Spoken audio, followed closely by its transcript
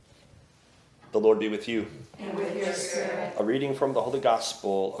The Lord be with you. And with your spirit. A reading from the Holy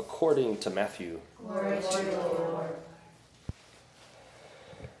Gospel according to Matthew. Glory to you, Lord.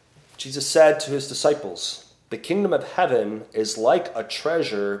 Jesus said to his disciples, "The kingdom of heaven is like a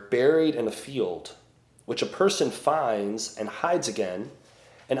treasure buried in a field, which a person finds and hides again,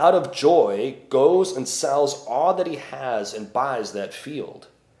 and out of joy goes and sells all that he has and buys that field.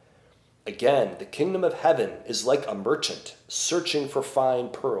 Again, the kingdom of heaven is like a merchant searching for fine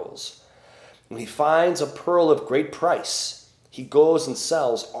pearls. When he finds a pearl of great price, he goes and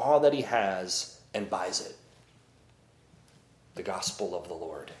sells all that he has and buys it." The Gospel of the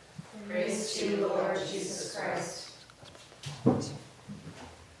Lord. Praise to you, Lord Jesus Christ.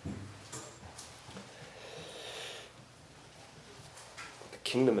 The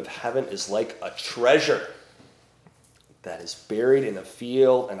kingdom of heaven is like a treasure that is buried in a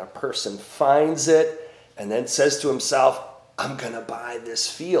field, and a person finds it and then says to himself, "I'm going to buy this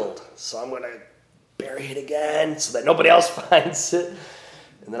field, so I'm going to bury it again so that nobody else finds it.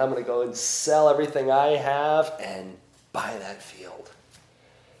 And then I'm going to go and sell everything I have and buy that field."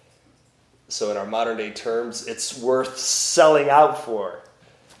 So in our modern day terms, it's worth selling out for.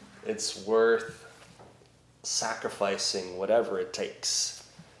 It's worth sacrificing whatever it takes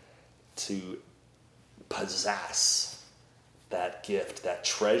to possess that gift, that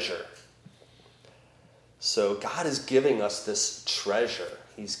treasure. So God is giving us this treasure.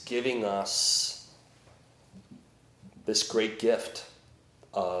 He's giving us this great gift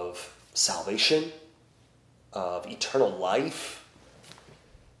of salvation, of eternal life.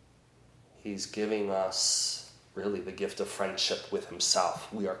 He's giving us really the gift of friendship with himself.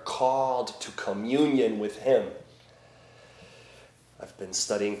 We are called to communion with him. I've been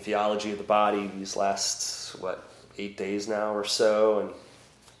studying theology of the body these last, 8 days now or so, and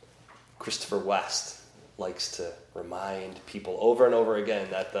Christopher West likes to remind people over and over again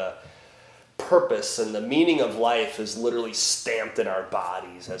that the purpose and the meaning of life is literally stamped in our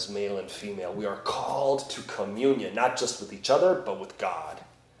bodies as male and female. We are called to communion, not just with each other, but with God.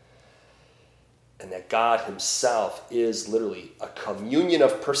 And that God himself is literally a communion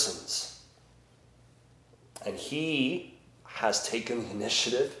of persons. And he has taken the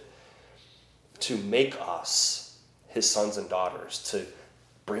initiative to make us his sons and daughters, to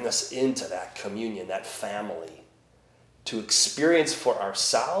bring us into that communion, that family, to experience for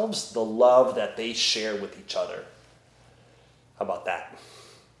ourselves the love that they share with each other. How about that?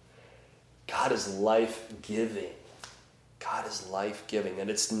 God is life-giving. God is life-giving.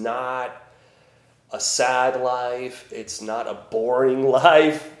 And it's not a sad life. It's not a boring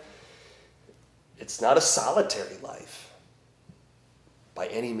life. It's not a solitary life by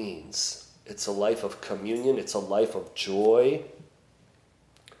any means. It's a life of communion. It's a life of joy.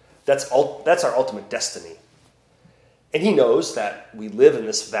 That's our ultimate destiny. And he knows that we live in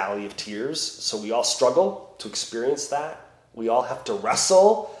this valley of tears, so we all struggle to experience that. We all have to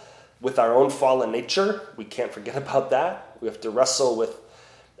wrestle with our own fallen nature. We can't forget about that. We have to wrestle with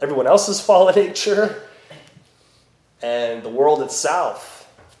everyone else's fallen nature and the world itself,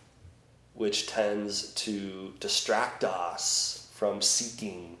 which tends to distract us from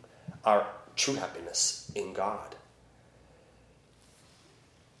seeking our true happiness in God.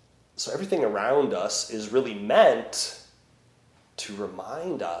 So everything around us is really meant to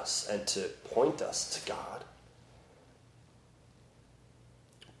remind us and to point us to God.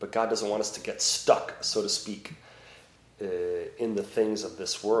 But God doesn't want us to get stuck, so to speak, in the things of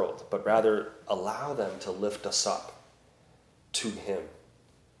this world, but rather allow them to lift us up to him.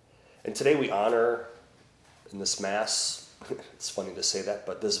 And today we honor in this Mass, it's funny to say that,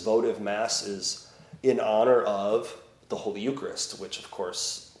 but this votive Mass is in honor of the Holy Eucharist, which of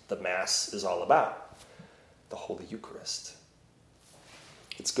course the Mass is all about, the Holy Eucharist.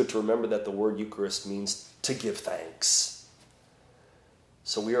 It's good to remember that the word Eucharist means to give thanks.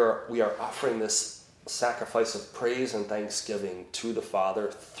 So we are offering this sacrifice of praise and thanksgiving to the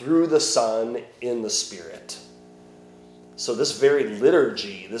Father through the Son in the Spirit. So this very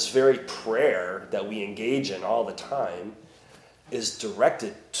liturgy, this very prayer that we engage in all the time is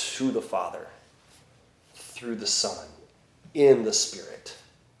directed to the Father through the Son in the Spirit.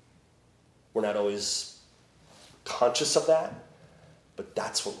 We're not always conscious of that, but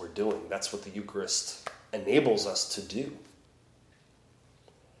that's what we're doing. That's what the Eucharist enables us to do.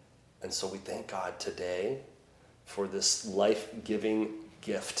 And so we thank God today for this life-giving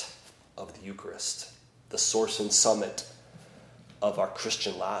gift of the Eucharist, the source and summit of our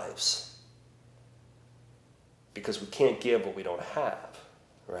Christian lives. Because we can't give what we don't have,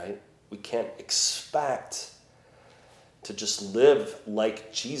 right? We can't expect to just live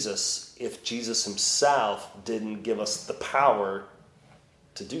like Jesus if Jesus himself didn't give us the power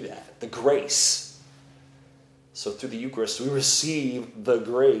to do that, the grace. So through the Eucharist, we receive the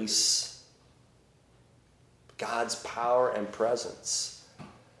grace, God's power and presence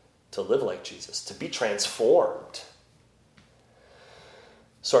to live like Jesus, to be transformed.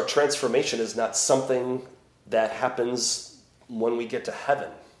 So our transformation is not something that happens when we get to heaven.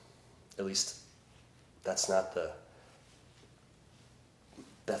 At least that's not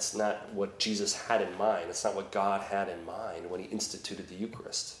what Jesus had in mind. It's not what God had in mind when he instituted the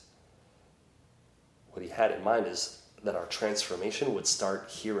Eucharist. What he had in mind is that our transformation would start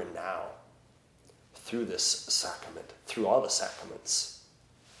here and now through this sacrament, through all the sacraments.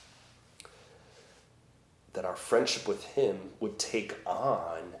 That our friendship with him would take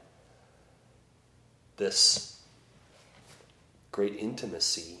on this great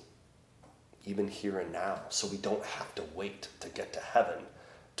intimacy even here and now, so we don't have to wait to get to heaven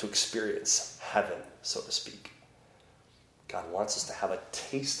to experience heaven, so to speak. God wants us to have a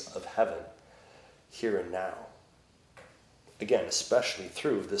taste of heaven here and now. Again, especially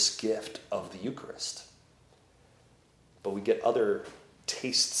through this gift of the Eucharist. But we get other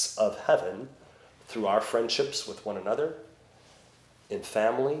tastes of heaven through our friendships with one another, in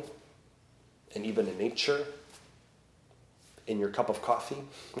family, and even in nature, in your cup of coffee,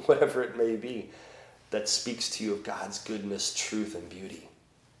 whatever it may be, that speaks to you of God's goodness, truth, and beauty.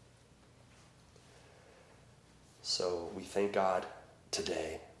 So we thank God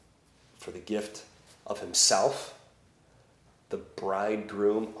today for the gift of himself, the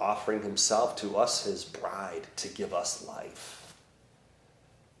bridegroom offering himself to us, his bride, to give us life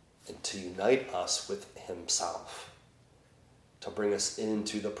and to unite us with himself, to bring us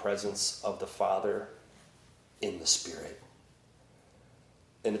into the presence of the Father in the Spirit.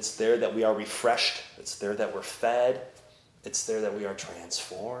 And it's there that we are refreshed. It's there that we're fed. It's there that we are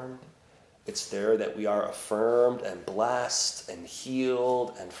transformed. It's there that we are affirmed and blessed and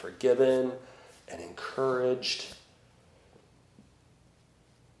healed and forgiven and encouraged.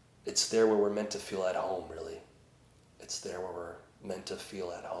 It's there where we're meant to feel at home, really. It's there where we're meant to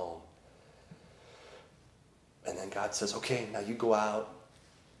feel at home. And then God says, okay, now you go out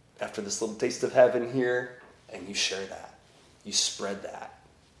after this little taste of heaven here, and you share that. You spread that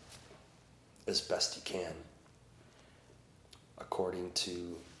as best you can, according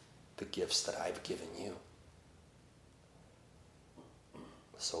to the gifts that I've given you.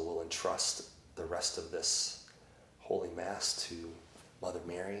 So we'll entrust the rest of this Holy Mass to Mother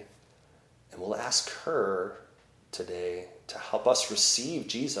Mary, and we'll ask her today to help us receive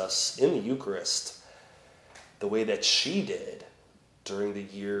Jesus in the Eucharist the way that she did during the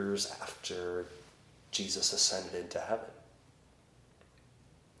years after Jesus ascended into heaven.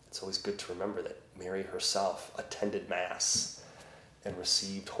 It's always good to remember that Mary herself attended Mass and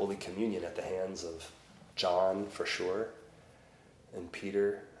received Holy Communion at the hands of John, for sure, and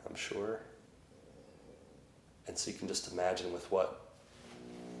Peter, I'm sure. And so you can just imagine with what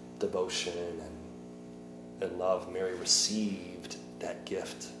devotion and love Mary received that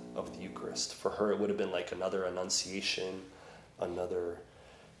gift of the Eucharist. For her, it would have been like another Annunciation, another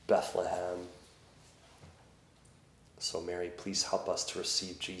Bethlehem. So Mary, please help us to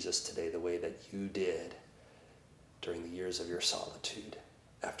receive Jesus today the way that you did during the years of your solitude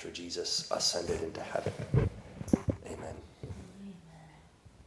after Jesus ascended into heaven.